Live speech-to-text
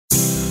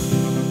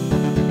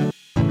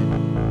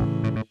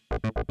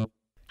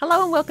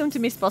Hello and welcome to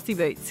Miss Bossy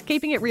Boots,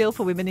 keeping it real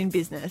for women in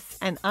business.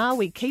 And are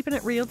we keeping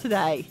it real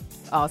today?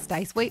 Oh,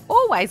 Stace, we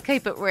always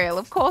keep it real.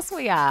 Of course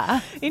we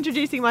are.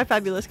 Introducing my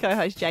fabulous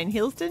co-host, Jane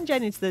Hilston.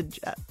 Jane is the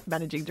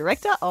Managing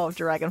Director of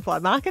Dragonfly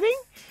Marketing.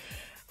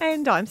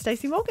 And I'm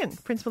Stacey Morgan,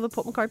 Principal of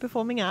Port Macquarie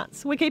Performing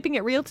Arts. We're keeping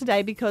it real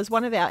today because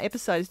one of our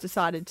episodes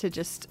decided to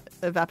just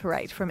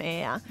evaporate from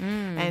air.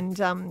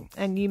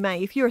 And you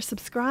may, if you're a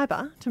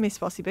subscriber to Miss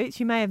Bossy Boots,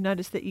 you may have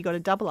noticed that you got a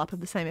double up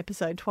of the same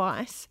episode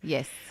twice.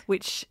 Yes.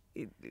 Which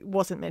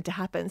wasn't meant to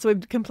happen. So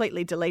we've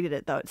completely deleted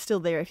it, though. It's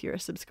still there if you're a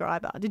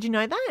subscriber. Did you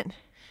know that?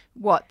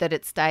 What, that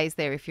it stays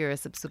there if you're a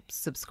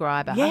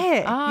subscriber?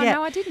 Yeah. Oh, yeah.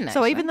 no, I didn't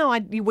actually. So even though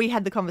we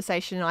had the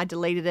conversation and I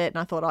deleted it and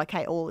I thought,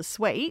 okay, all is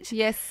sweet.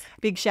 Yes.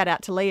 Big shout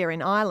out to Leah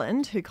in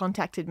Ireland who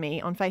contacted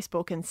me on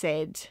Facebook and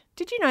said,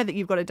 did you know that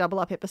you've got a double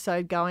up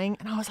episode going?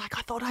 And I was like,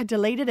 I thought I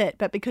deleted it.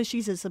 But because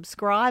she's a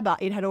subscriber,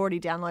 it had already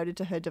downloaded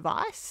to her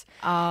device.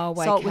 Oh,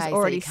 okay. So it was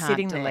already so you can't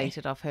sitting delete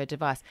there. it off her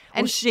device.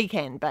 And And she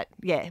can, but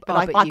yeah. Oh,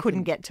 But but I you couldn't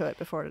can- get to it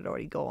before it had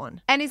already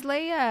gone. And is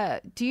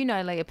Leah, do you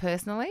know Leah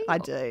personally? I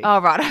do. Oh,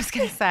 right. I was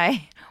going to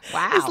say,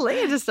 wow. Is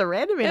Leah just a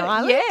random in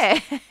Ireland?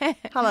 Yeah.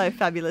 Hello,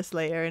 fabulous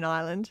Leah in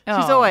Ireland. She's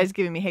Oh. always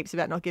giving me heaps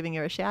about not giving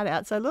her a shout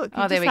out. So look,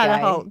 you Oh, there just we had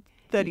a go. whole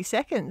 30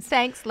 seconds.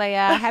 Thanks,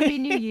 Leah. Happy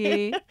New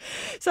Year.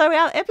 So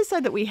our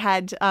episode that we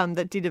had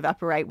that did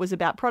evaporate was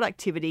about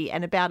productivity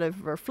and about a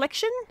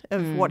reflection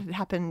of what had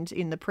happened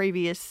in the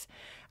previous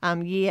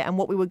year and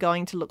what we were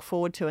going to look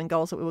forward to and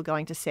goals that we were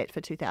going to set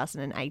for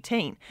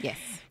 2018. Yes.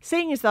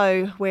 Seeing as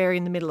though we're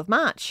in the middle of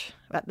March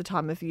at the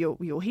time of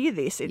you'll hear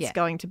this, it's Yeah.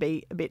 going to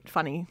be a bit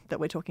funny that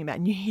we're talking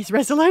about New Year's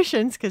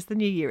resolutions because the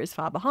new year is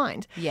far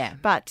behind. Yeah.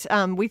 But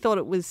we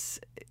thought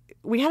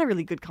we had a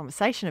really good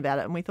conversation about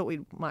it and we thought we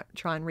might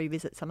try and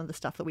revisit some of the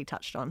stuff that we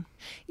touched on.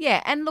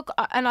 Yeah, and look,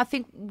 and I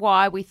think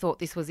why we thought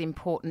this was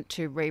important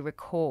to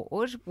re-record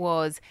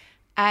was,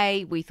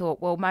 we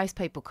thought, well, most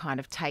people kind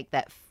of take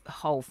that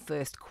whole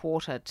first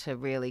quarter to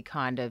really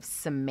kind of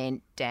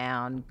cement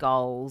down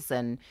goals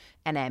and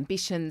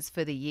ambitions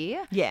for the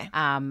year. Yeah.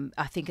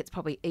 I think it's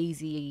probably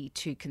easy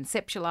to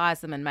conceptualise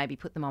them and maybe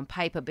put them on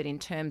paper, but in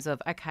terms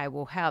of, okay,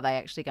 well, how are they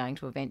actually going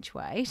to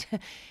eventuate,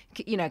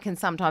 can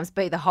sometimes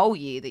be the whole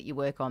year that you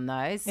work on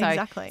those. So,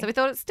 Exactly. So we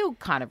thought it's still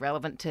kind of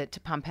relevant to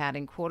pump out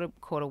in quarter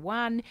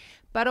one,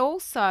 but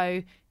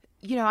also,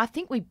 I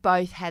think we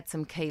both had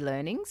some key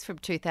learnings from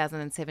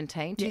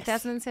 2017. Yes.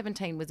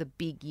 2017 was a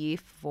big year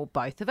for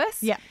both of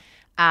us. Yeah.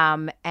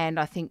 And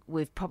I think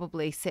we've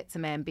probably set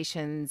some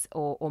ambitions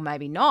or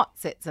maybe not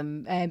set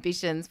some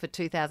ambitions for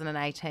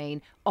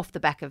 2018 off the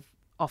back of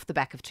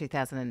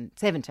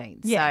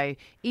 2017. Yeah. So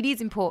it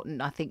is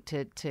important, I think,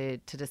 to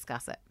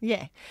discuss it.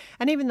 Yeah.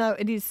 And even though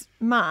it is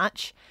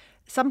March,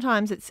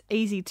 sometimes it's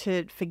easy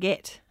to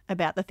forget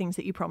about the things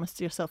that you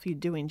promised yourself you'd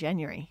do in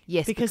January.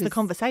 Yes, Because the because-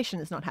 conversation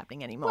is not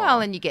happening anymore. Well,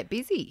 and you get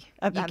busy.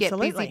 You get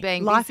Absolutely. busy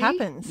being Life busy.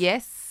 happens.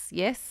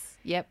 Yes,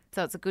 yep.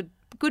 So it's a good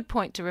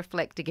point to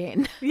reflect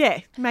again. Yeah.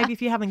 Maybe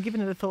if you haven't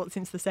given it a thought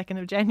since the 2nd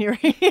of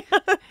January,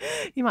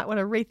 you might want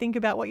to rethink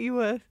about what you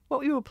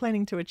were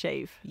planning to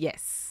achieve.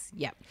 Yes,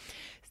 yep.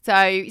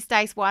 So,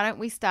 Stace, why don't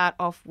we start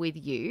off with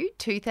you?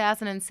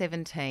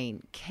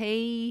 2017,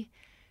 key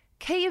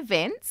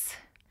events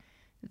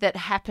that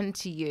happened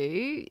to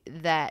you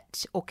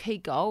or key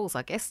goals,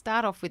 I guess.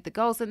 Start off with the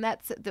goals, and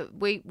that's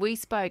we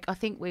spoke. I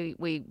think we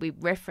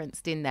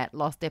referenced in that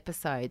lost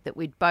episode that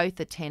we'd both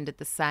attended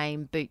the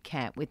same boot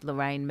camp with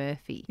Lorraine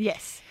Murphy.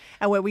 Yes.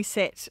 And where we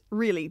set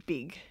really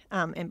big,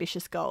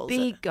 ambitious goals.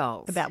 Big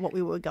goals about what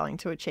we were going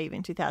to achieve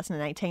in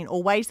 2018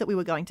 or ways that we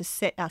were going to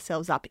set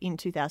ourselves up in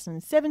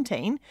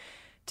 2017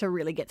 to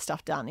really get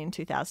stuff done in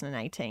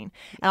 2018.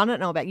 And I don't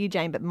know about you,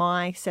 Jane, but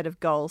my set of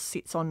goals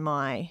sits on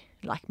my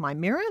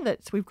mirror.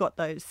 We've got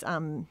those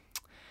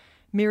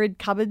mirrored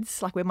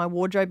cupboards, like where my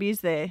wardrobe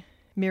is. They're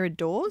mirrored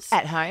doors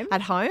at home.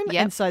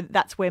 Yep. And so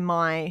that's where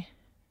mine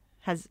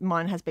has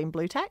been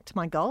blue tacked,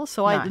 my goal.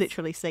 So I Nice.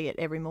 literally see it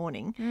every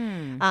morning,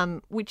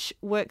 which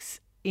works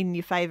in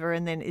your favour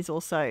and then is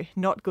also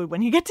not good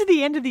when you get to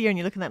the end of the year and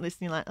you look at that list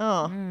and you're like,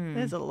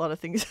 there's a lot of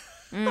things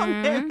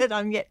on there that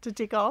I'm yet to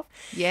tick off.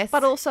 Yes.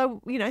 But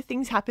also,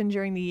 things happen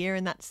during the year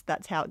and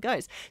that's how it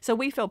goes. So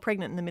we fell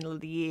pregnant in the middle of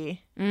the year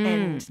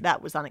and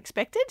that was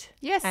unexpected.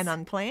 Yes. And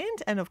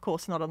unplanned and of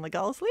course not on the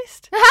goals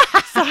list.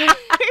 So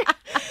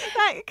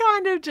that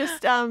kind of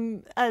just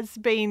has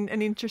been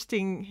an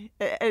interesting,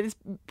 has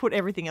put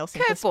everything else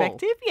in Curveball.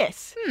 perspective.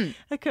 Yes.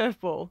 A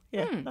curveball.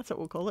 Yeah, that's what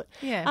we'll call it.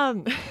 Yeah.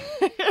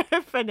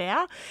 For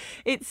now,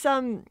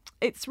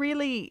 it's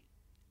really,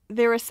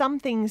 there are some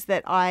things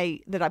that I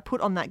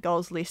put on that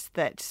goals list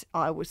that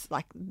I was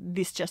like,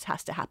 this just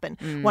has to happen.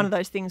 One of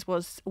those things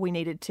was we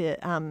needed to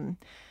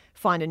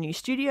find a new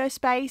studio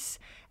space,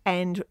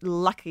 and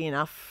lucky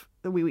enough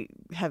we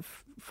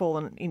have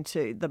fallen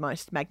into the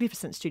most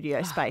magnificent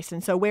studio space.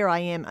 And so where I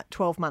am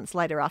 12 months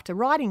later after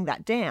writing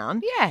that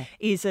down Yeah.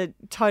 is a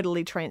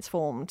totally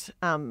transformed,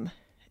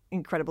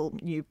 incredible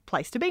new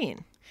place to be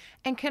in.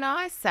 And can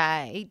I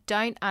say,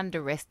 don't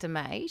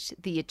underestimate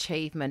the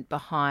achievement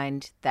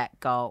behind that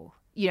goal.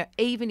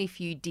 even if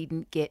you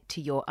didn't get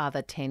to your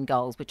other 10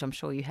 goals, which I'm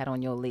sure you had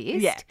on your list,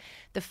 Yeah.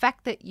 the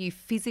fact that you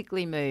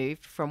physically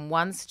moved from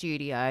one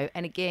studio,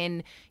 and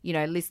again,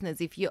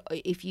 listeners, if you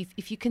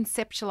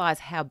conceptualize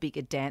how big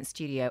a dance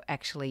studio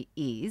actually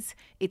is,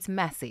 it's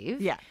massive.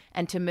 Yeah.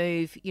 And to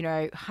move,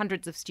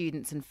 hundreds of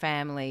students and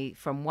family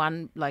from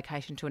one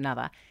location to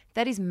another,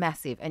 that is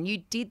massive. And you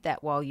did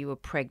that while you were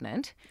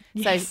pregnant.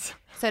 Yes.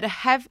 So to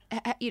have,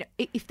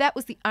 if that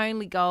was the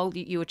only goal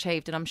you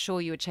achieved, and I'm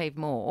sure you achieved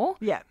more,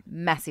 Yeah.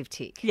 massive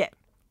tick. Yeah,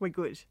 we're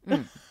good.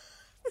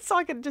 So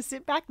I can just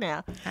sit back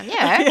now.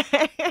 Yeah.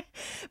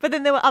 But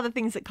then there were other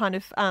things that kind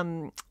of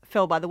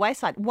fell by the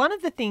wayside. One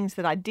of the things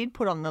that I did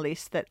put on the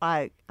list that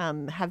I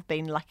have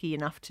been lucky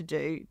enough to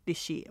do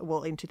this year,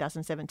 in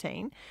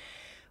 2017,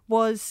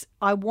 was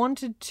I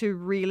wanted to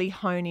really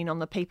hone in on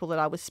the people that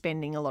I was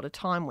spending a lot of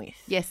time with.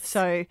 Yes.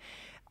 So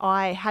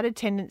I had a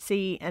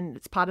tendency, and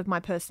it's part of my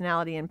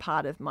personality and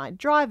part of my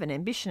drive and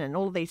ambition and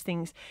all of these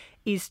things,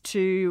 is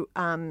to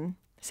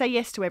say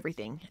yes to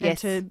everything.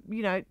 Yes.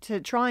 And to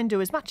try and do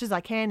as much as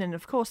I can, and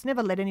of course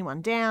never let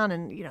anyone down.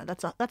 And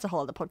that's a whole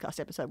other podcast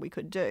episode we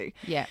could do.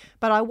 Yeah.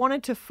 But I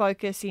wanted to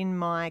focus in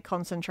my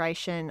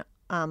concentration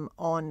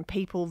on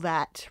people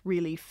that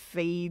really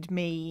feed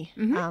me.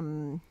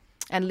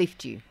 And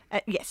lift you.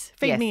 Yes,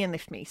 feed Yes. me and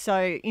lift me.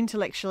 So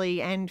intellectually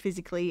and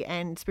physically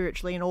and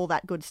spiritually and all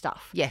that good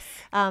stuff. Yes.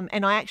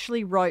 And I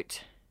actually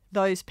wrote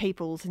those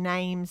people's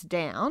names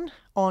down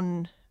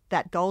on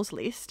that goals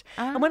list.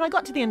 And when I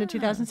got to the end of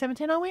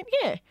 2017, I went,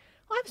 yeah,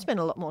 I've spent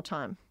a lot more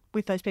time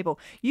with those people.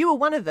 You were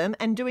one of them,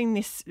 and doing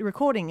this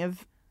recording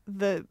of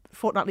the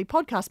fortnightly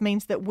podcast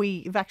means that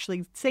we've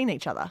actually seen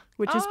each other,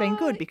 which has been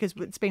good because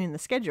it's been in the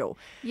schedule.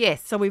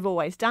 Yes. So we've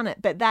always done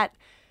it. But that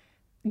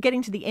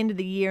getting to the end of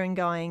the year and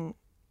going,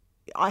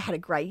 I had a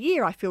great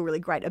year. I feel really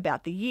great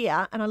about the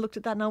year. And I looked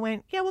at that and I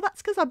went, yeah, well,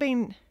 that's because I've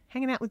been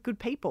hanging out with good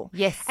people.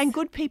 Yes. And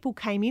good people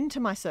came into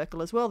my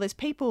circle as well. There's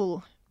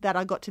people that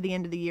I got to the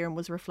end of the year and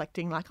was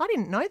reflecting like, I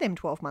didn't know them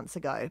 12 months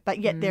ago, but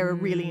yet they're a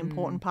really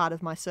important part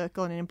of my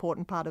circle and an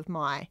important part of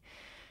my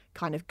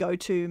kind of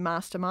go-to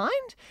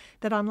mastermind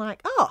that I'm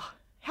like, oh,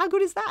 how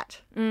good is that?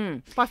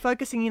 By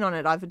focusing in on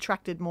it, I've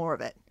attracted more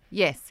of it.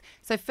 Yes.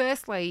 So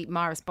firstly,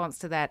 my response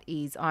to that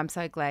is I'm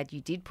so glad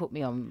you did put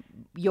me on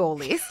your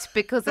list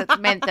because it's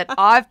meant that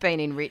I've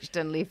been enriched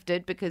and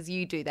lifted because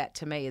you do that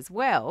to me as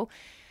well.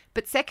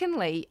 But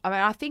secondly,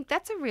 I think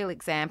that's a real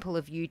example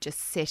of you just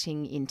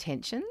setting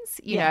intentions,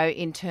 you know,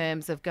 in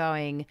terms of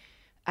going,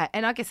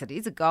 and I guess it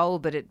is a goal,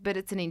 but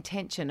it's an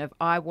intention of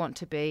I want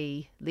to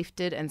be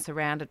lifted and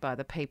surrounded by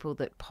the people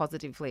that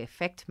positively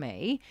affect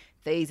me.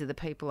 These are the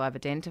people I've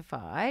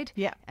identified.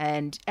 Yeah.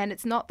 And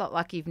it's not that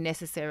like you've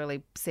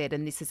necessarily said,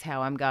 and this is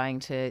how I'm going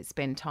to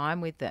spend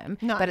time with them,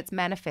 No. but it's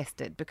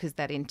manifested because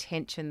that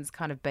intention's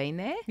kind of been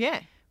there. Yeah.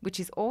 Which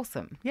is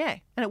awesome. Yeah,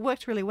 and it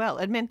worked really well.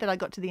 It meant that I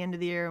got to the end of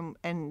the year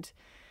and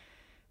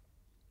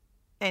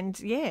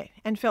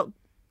felt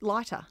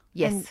lighter.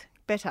 Yes. And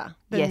better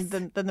than, Yes.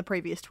 than the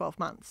previous 12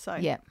 months. So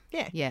Yeah.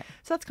 yeah. Yeah.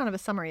 So that's kind of a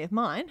summary of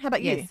mine. How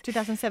about you? Yes.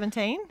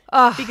 2017?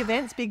 Oh. Big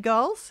events, big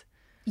goals?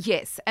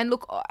 Yes, and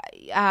look,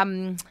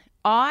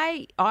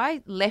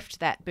 I left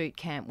that boot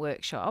camp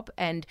workshop,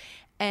 and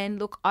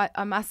look,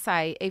 I must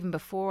say, even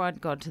before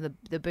I'd gone to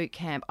the boot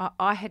camp,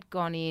 I had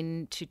gone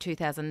into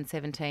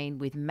 2017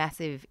 with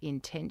massive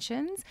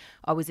intentions.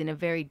 I was in a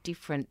very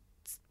different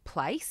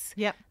place.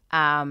 Yep.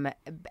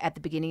 At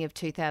the beginning of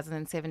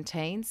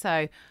 2017,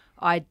 so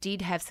I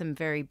did have some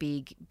very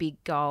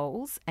big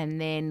goals, and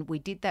then we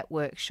did that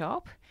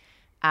workshop,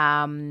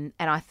 and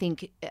I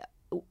think.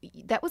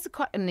 That was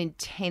quite an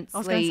intensely I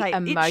was going to say,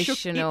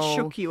 emotional. It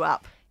shook you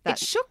up. It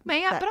shook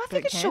me up, but I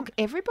think it shook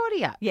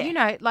everybody up. Yeah. You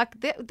know, like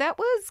that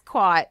was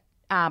quite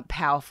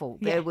powerful.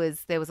 Yeah.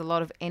 There was a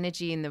lot of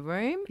energy in the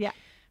room. Yeah.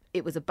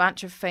 It was a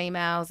bunch of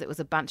females. It was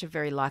a bunch of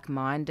very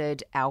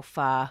like-minded,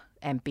 alpha,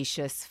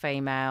 ambitious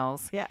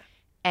females. Yeah.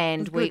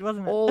 And It was good, we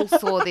wasn't it? all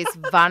saw this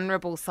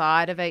vulnerable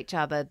side of each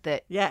other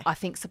that Yeah. I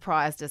think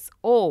surprised us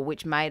all,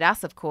 which made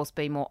us, of course,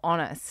 be more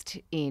honest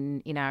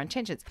in our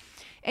intentions.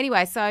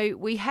 Anyway, so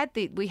we had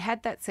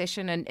that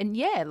session, and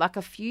yeah, like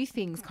a few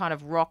things kind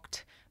of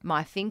rocked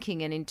my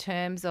thinking. And in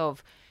terms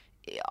of,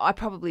 I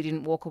probably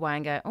didn't walk away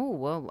and go, oh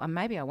well,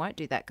 maybe I won't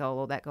do that goal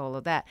or that goal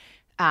or that.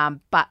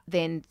 But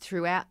then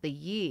throughout the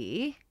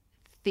year,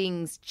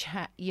 things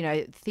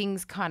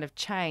kind of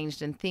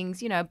changed, and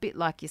things, a bit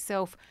like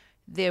yourself.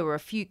 There were a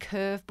few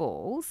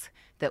curveballs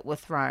that were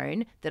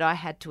thrown that I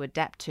had to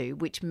adapt to,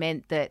 which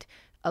meant that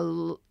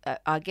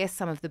I guess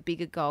some of the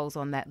bigger goals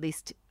on that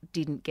list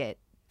didn't get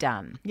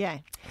done. Yeah.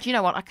 Do you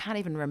know what? I can't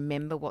even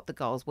remember what the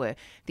goals were.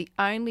 The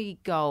only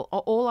goal,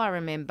 all I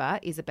remember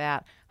is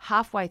about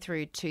halfway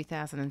through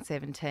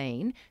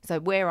 2017. So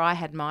where I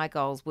had my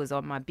goals was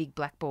on my big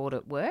blackboard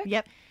at work.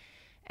 Yep.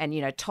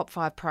 And, top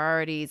 5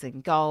 priorities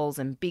and goals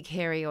and big,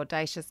 hairy,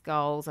 audacious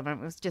goals. I mean,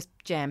 it was just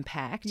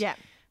jam-packed. Yeah.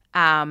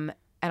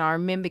 And I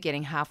remember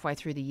getting halfway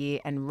through the year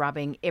and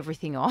rubbing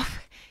everything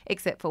off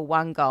except for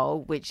one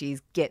goal, which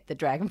is get the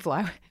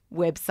Dragonfly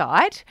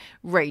website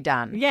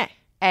redone. Yeah.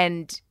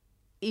 And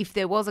if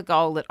there was a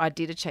goal that I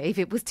did achieve,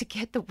 it was to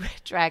get the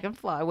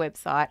Dragonfly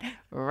website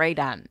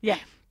redone. Yeah.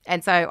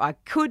 And so I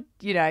could,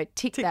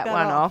 tick that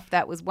one that off.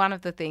 That was one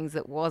of the things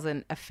that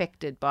wasn't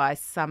affected by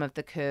some of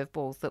the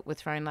curveballs that were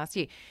thrown last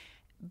year.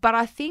 But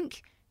I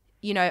think,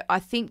 I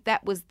think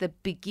that was the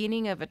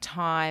beginning of a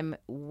time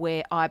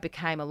where I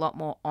became a lot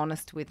more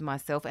honest with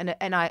myself. And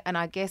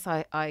I guess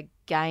I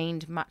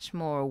gained much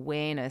more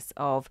awareness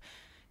of,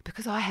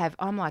 because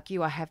I'm like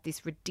you, I have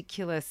this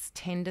ridiculous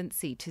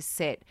tendency to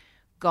set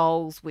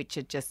goals which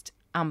are just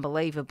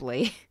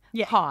unbelievably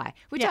high,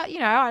 which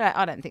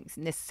I don't think is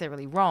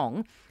necessarily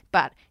wrong.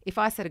 But if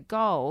I set a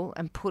goal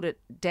and put it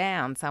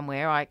down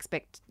somewhere, I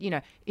expect,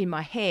 in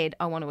my head,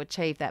 I want to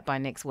achieve that by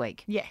next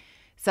week. Yeah.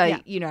 So,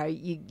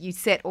 you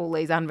set all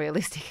these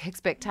unrealistic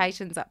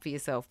expectations up for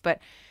yourself. But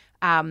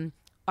I'm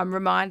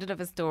reminded of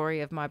a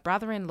story of my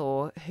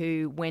brother-in-law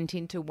who went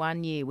into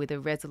one year with a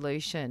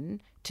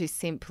resolution to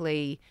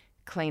simply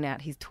clean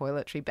out his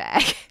toiletry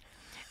bag.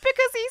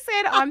 Because he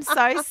said, I'm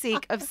so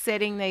sick of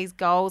setting these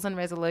goals and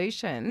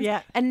resolutions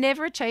and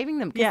never achieving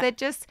them because they're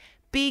just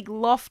big,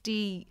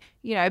 lofty,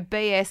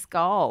 BS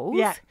goals.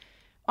 Yeah.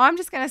 I'm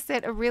just going to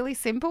set a really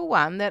simple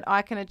one that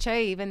I can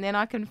achieve and then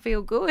I can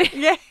feel good.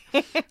 Yeah.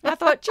 I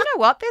thought, do you know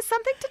what? There's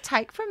something to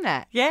take from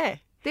that. Yeah.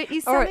 There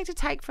is something to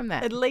take from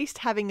that. At least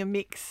having a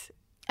mix.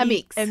 A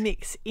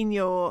mix in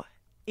your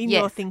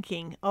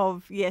thinking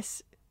of,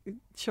 yes,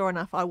 sure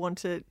enough, I want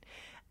to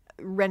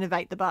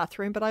renovate the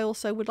bathroom, but I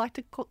also would like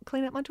to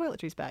clean out my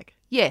toiletries bag.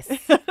 Yes.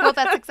 Well,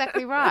 that's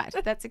exactly right.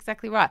 That's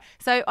exactly right.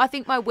 So I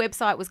think my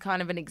website was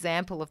kind of an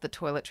example of the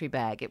toiletry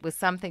bag. It was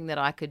something that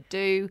I could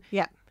do.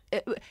 Yeah.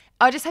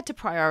 I just had to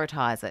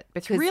prioritise it.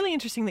 Because it's really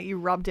interesting that you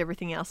rubbed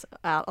everything else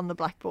out on the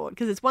blackboard,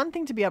 because it's one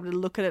thing to be able to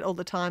look at it all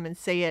the time and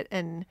see it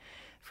and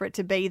for it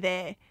to be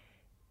there.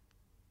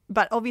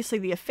 But obviously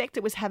the effect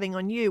it was having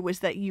on you was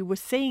that you were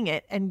seeing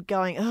it and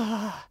going,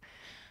 ugh,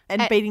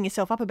 and beating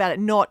yourself up about it,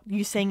 not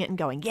you seeing it and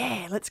going,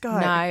 yeah, let's go.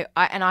 No,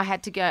 I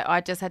had to go. I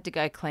just had to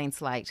go clean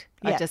slate.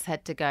 Yeah. I just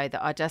had to go.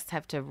 I just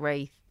have to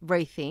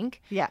rethink.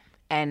 Yeah.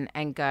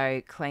 And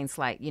go clean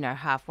slate,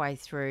 halfway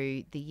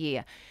through the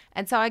year.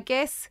 And so I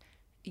guess,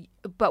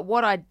 but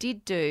what I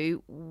did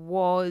do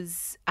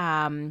was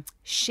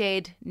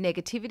shed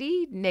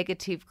negativity,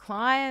 negative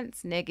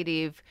clients,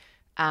 negative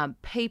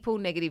people,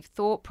 negative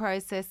thought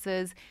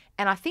processes.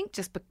 And I think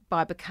just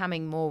by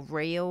becoming more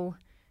real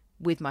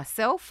with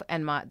myself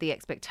and the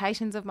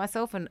expectations of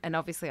myself. And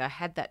obviously I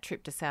had that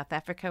trip to South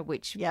Africa,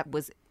 which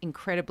was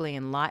incredibly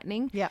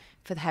enlightening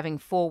for having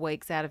 4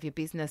 weeks out of your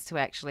business to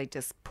actually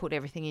just put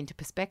everything into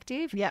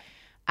perspective. Yeah.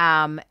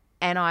 And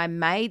I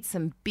made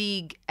some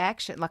big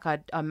action, like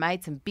I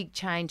made some big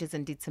changes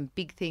and did some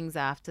big things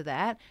after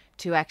that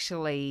to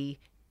actually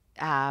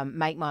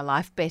make my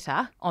life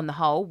better on the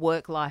whole,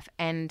 work life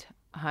and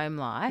home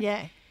life.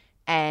 Yeah.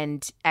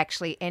 And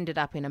actually ended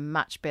up in a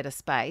much better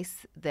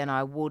space than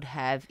I would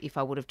have if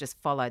I would have just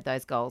followed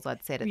those goals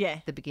I'd set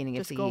at the beginning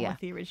of the year. Just gone with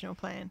the original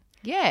plan.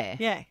 Yeah.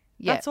 Yeah.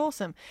 That's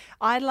awesome.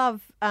 I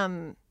love,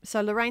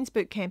 so Lorraine's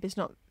boot camp is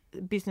not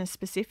business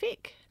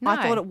specific. No.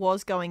 I thought it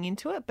was going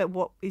into it, but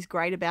what is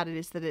great about it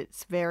is that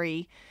it's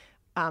very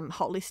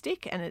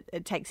holistic and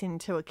it takes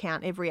into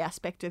account every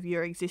aspect of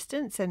your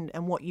existence and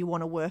what you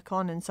want to work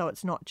on. And so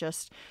it's not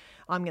just,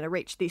 I'm going to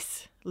reach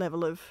this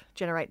level of,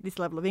 generate this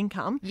level of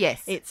income.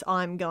 Yes. It's,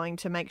 I'm going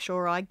to make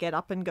sure I get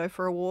up and go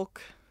for a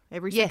walk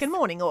every second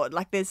morning, or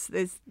like there's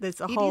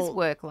a whole. It is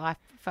work-life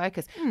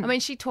focus. I mean,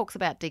 she talks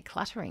about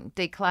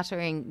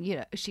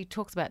decluttering, she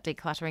talks about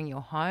decluttering your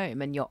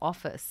home and your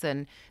office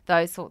and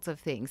those sorts of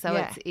things. So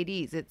it's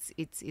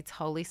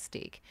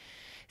holistic.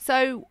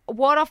 So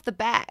what off the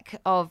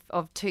back of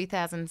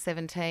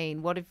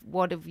 2017,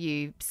 what have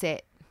you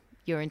set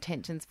your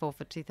intentions for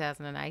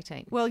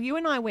 2018? Well, you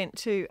and I went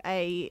to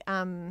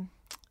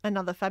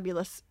another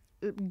fabulous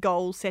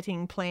goal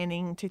setting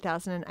planning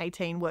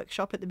 2018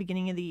 workshop at the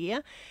beginning of the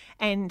year,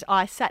 and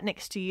I sat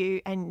next to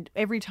you, and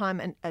every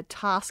time a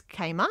task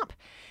came up,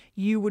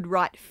 you would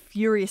write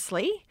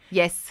furiously.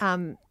 Yes.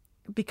 And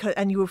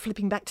you were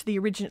flipping back to the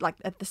original, like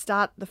at the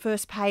start, the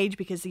first page,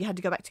 because you had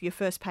to go back to your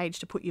first page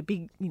to put your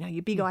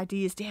big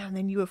ideas down. And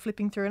then you were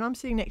flipping through, and I'm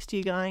sitting next to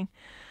you going,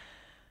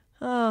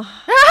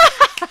 oh.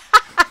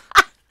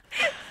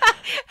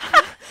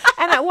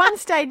 And at one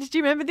stage, do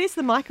you remember this?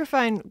 The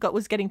microphone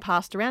was getting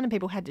passed around and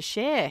people had to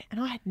share. And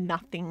I had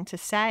nothing to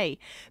say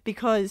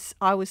because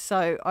I was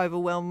so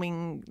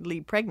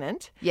overwhelmingly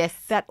pregnant. Yes.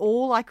 That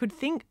all I could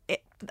think,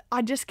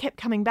 I just kept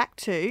coming back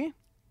to,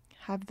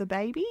 have the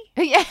baby?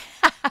 Yeah.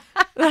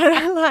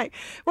 Like,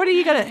 what are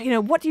you going to,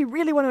 what do you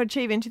really want to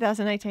achieve in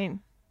 2018?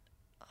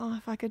 Oh,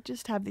 if I could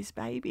just have this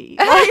baby.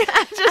 Like,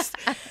 just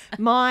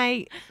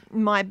my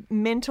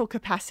mental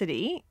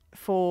capacity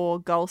for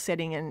goal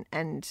setting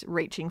and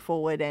reaching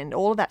forward and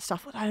all of that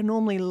stuff that I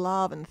normally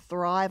love and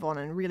thrive on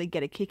and really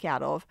get a kick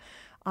out of,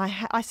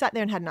 I sat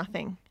there and had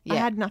nothing. Yeah. I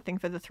had nothing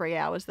for the 3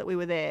 hours that we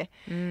were there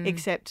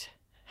except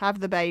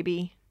have the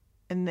baby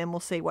and then we'll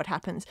see what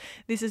happens.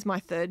 This is my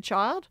third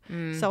child,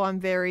 so I'm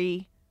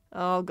very,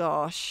 oh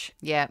gosh.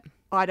 Yeah.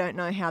 I don't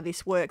know how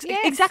this works.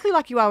 Yes. Exactly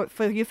like you are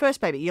for your first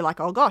baby. You're like,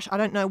 oh gosh, I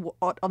don't know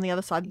what on the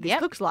other side this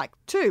Yep. looks like.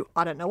 2,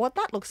 I don't know what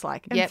that looks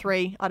like. And Yep.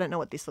 3, I don't know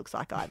what this looks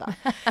like either.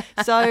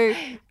 So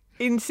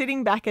in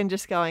sitting back and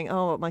just going,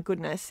 oh my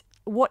goodness,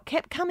 what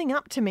kept coming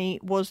up to me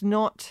was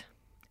not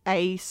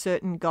a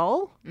certain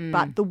goal,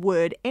 but the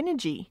word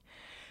energy.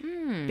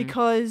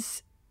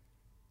 Because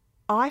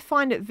I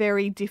find it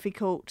very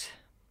difficult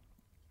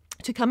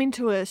to come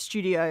into a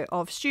studio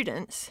of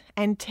students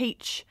and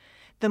teach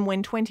them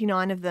when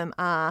 29 of them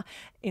are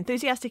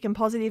enthusiastic and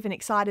positive and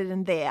excited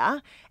and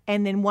there,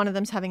 and then one of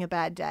them's having a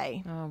bad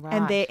day. Oh, right.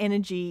 And their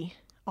energy,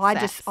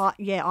 I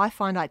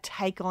find I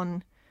take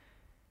on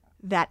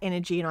that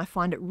energy and I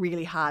find it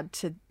really hard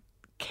to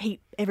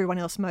keep everyone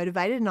else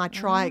motivated, and I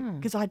try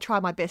because I try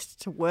my best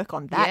to work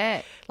on that.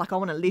 Yeah. Like I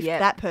want to lift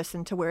that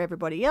person to where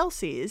everybody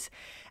else is,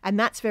 and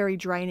that's very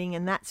draining,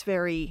 and that's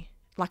very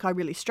like I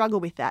really struggle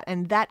with that,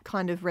 and that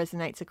kind of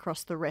resonates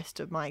across the rest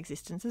of my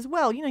existence as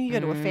well. You know, you go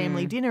to a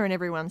family dinner and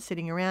everyone's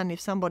sitting around. If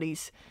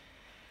somebody's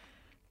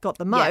got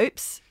the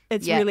mopes,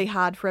 it's really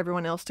hard for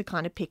everyone else to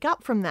kind of pick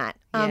up from that.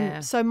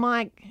 So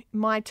my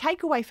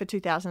takeaway for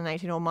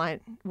 2018, or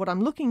what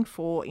I'm looking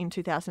for in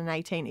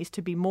 2018, is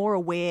to be more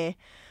aware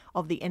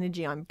of the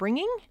energy I'm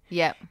bringing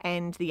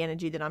and the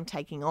energy that I'm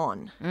taking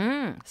on.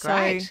 Great.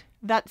 So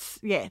that's,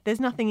 there's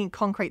nothing in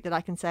concrete that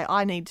I can say,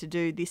 I need to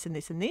do this and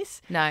this and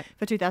this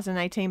for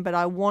 2018, but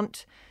I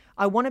want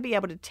to be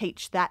able to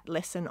teach that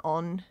lesson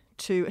on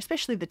to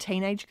especially the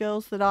teenage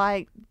girls that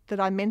I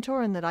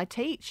mentor and that I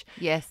teach.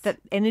 Yes. That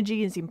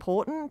energy is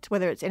important,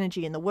 whether it's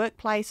energy in the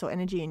workplace or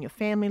energy in your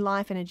family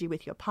life, energy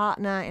with your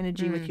partner,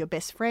 energy with your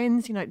best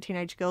friends. You know,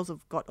 teenage girls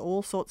have got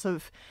all sorts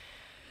of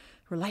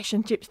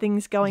relationship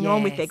things going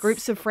on with their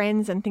groups of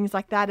friends and things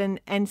like that.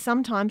 And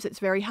sometimes it's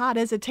very hard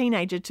as a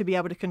teenager to be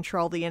able to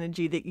control the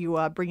energy that you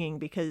are bringing,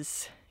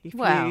 because if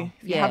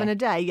you're having a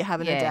day, you're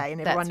having a day, and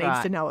everyone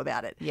needs to know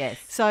about it. Yes.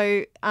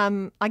 So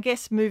I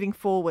guess moving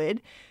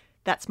forward,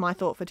 that's my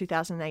thought for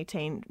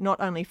 2018, not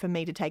only for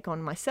me to take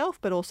on myself,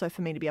 but also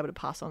for me to be able to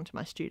pass on to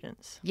my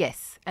students.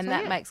 Yes, and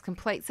that makes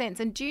complete sense.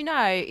 And do you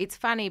know, it's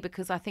funny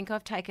because I think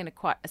I've taken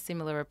quite a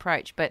similar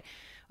approach, but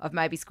I've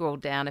maybe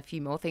scrolled down a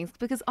few more things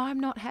because I'm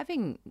not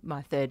having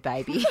my third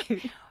baby.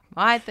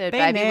 My third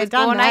baby was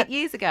born 8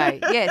 years ago.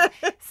 Yes.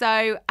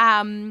 So,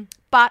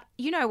 but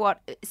you know what?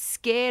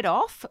 Scared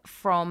off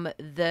from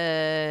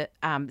the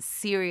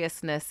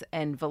seriousness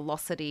and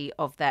velocity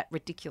of that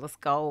ridiculous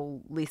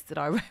goal list that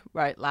I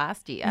wrote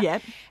last year.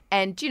 Yep.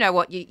 And do you know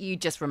what? You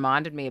just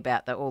reminded me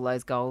about all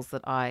those goals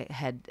that I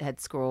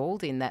had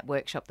scrawled in that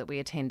workshop that we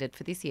attended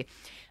for this year.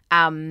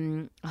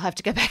 I'll have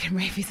to go back and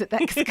revisit that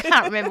because I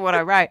can't remember what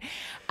I wrote.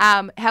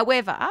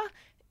 However,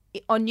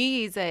 on New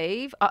Year's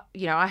Eve, I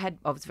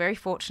was very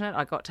fortunate.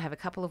 I got to have a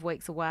couple of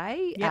weeks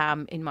away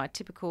in my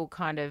typical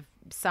kind of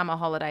summer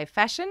holiday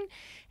fashion.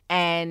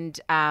 And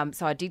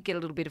so I did get a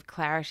little bit of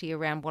clarity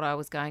around what I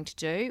was going to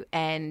do.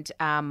 And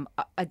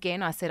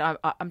again, I said,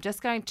 I'm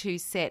just going to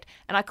set,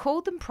 and I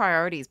called them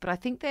priorities, but I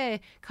think they're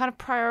kind of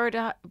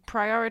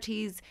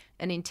priorities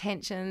and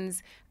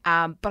intentions.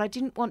 But I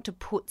didn't want to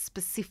put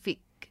specific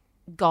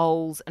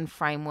goals and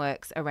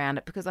frameworks around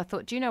it because I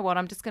thought, do you know what?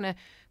 I'm just going to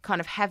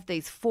kind of have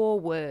these 4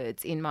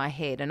 words in my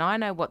head and I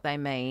know what they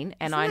mean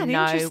and I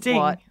know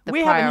what the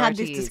we priority haven't had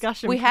this is.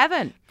 discussion. We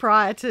haven't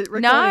prior to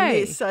recording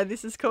this, so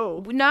this is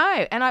cool.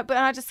 No, but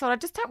I just thought I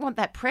just don't want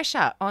that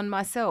pressure on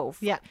myself.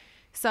 Yeah.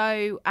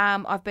 So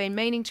I've been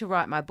meaning to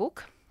write my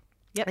book.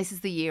 Yep. This is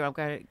the year I'm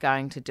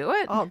going to do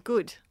it. Oh,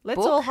 good. Let's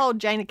Book. all hold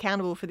Jane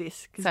accountable for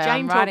this because So Jane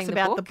I'm writing talks the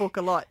about book. the book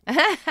a lot.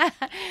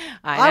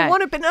 I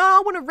want to, but no,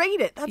 I want to read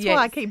it. That's why Yes.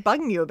 I keep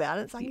bugging you about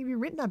it. It's like, have you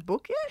written that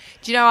book yet?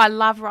 Do you know, I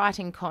love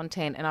writing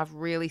content and I've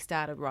really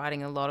started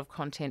writing a lot of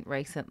content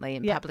recently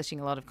and publishing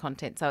a lot of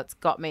content. So it's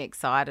got me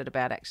excited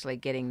about actually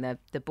getting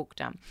the book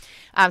done.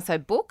 So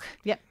book.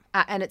 Yep.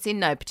 And it's in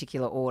no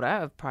particular order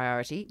of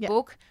priority. Yep.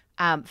 Book.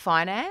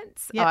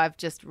 Finance. Yep. I've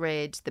just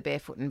read The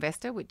Barefoot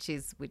Investor, which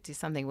is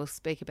something we'll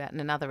speak about in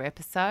another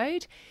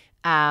episode,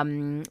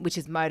 which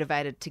is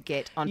motivated to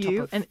get on top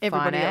You of and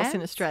everybody finance. else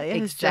in Australia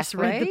has just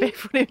read The Exactly.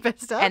 Barefoot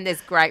Investor. And there's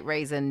great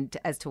reason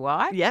as to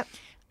why. Yep.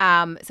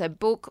 So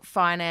book,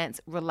 finance,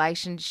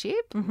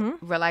 relationship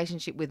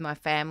with my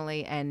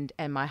family and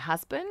my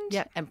husband,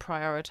 Yep. and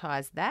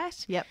prioritise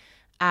that. Yep.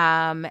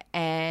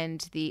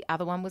 And the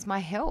other one was my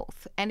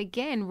health. And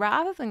again,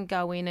 rather than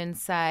go in and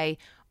say,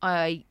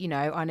 I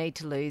need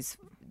to lose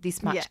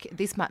this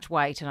much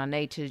weight and I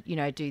need to,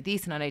 do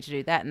this and I need to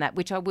do that and that,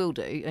 which I will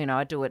do.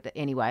 I do it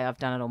anyway. I've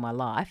done it all my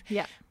life.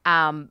 Yeah.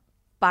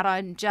 But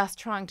I'm just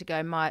trying to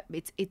go,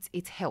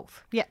 it's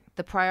health. Yeah.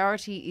 The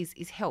priority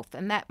is health,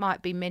 and that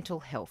might be mental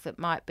health. It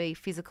might be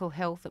physical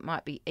health. It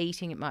might be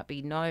eating. It might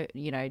be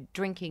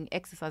drinking,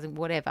 exercising,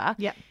 whatever.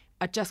 Yeah.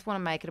 I just want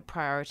to make it a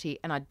priority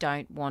and I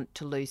don't want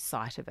to lose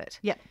sight of it.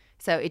 Yeah.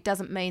 So it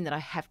doesn't mean that I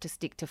have to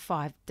stick to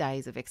 5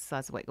 days of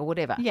exercise a week or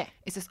whatever. Yeah.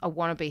 It's just I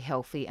want to be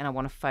healthy and I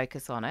want to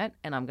focus on it,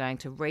 and I'm going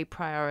to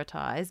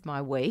reprioritise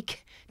my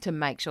week to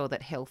make sure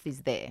that health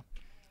is there.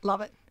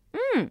 Love it.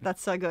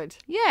 That's so good.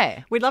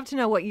 Yeah. We'd love to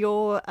know what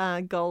your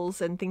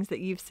goals and things that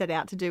you've set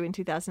out to do in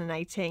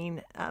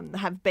 2018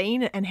 have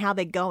been and how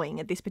they're going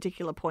at this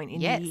particular point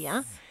in Yes. the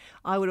year.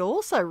 I would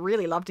also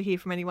really love to hear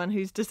from anyone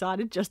who's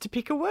decided just to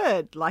pick a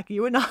word, like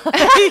you and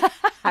I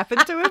happen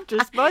to have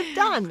just both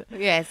done.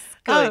 Yes,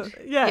 good. Oh,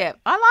 yeah.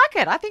 I like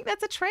it. I think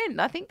that's a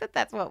trend. I think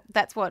that's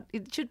what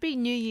it should be.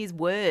 New Year's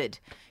word.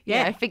 You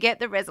Yeah. know, forget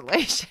the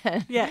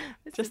resolution. Yeah,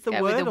 Let's just the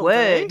go word. with the will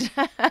word. do.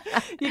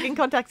 You can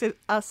contact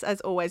us as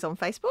always on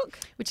Facebook.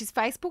 Which is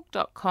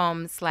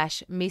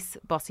facebook.com/Miss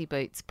Bossy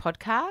Boots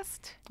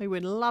podcast. We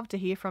would love to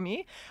hear from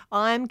you.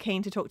 I'm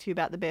keen to talk to you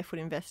about the Barefoot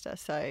Investor,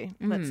 so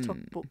let's talk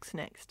books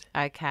next.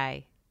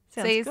 Okay.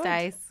 Sounds See you, good.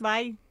 Stace.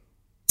 Bye.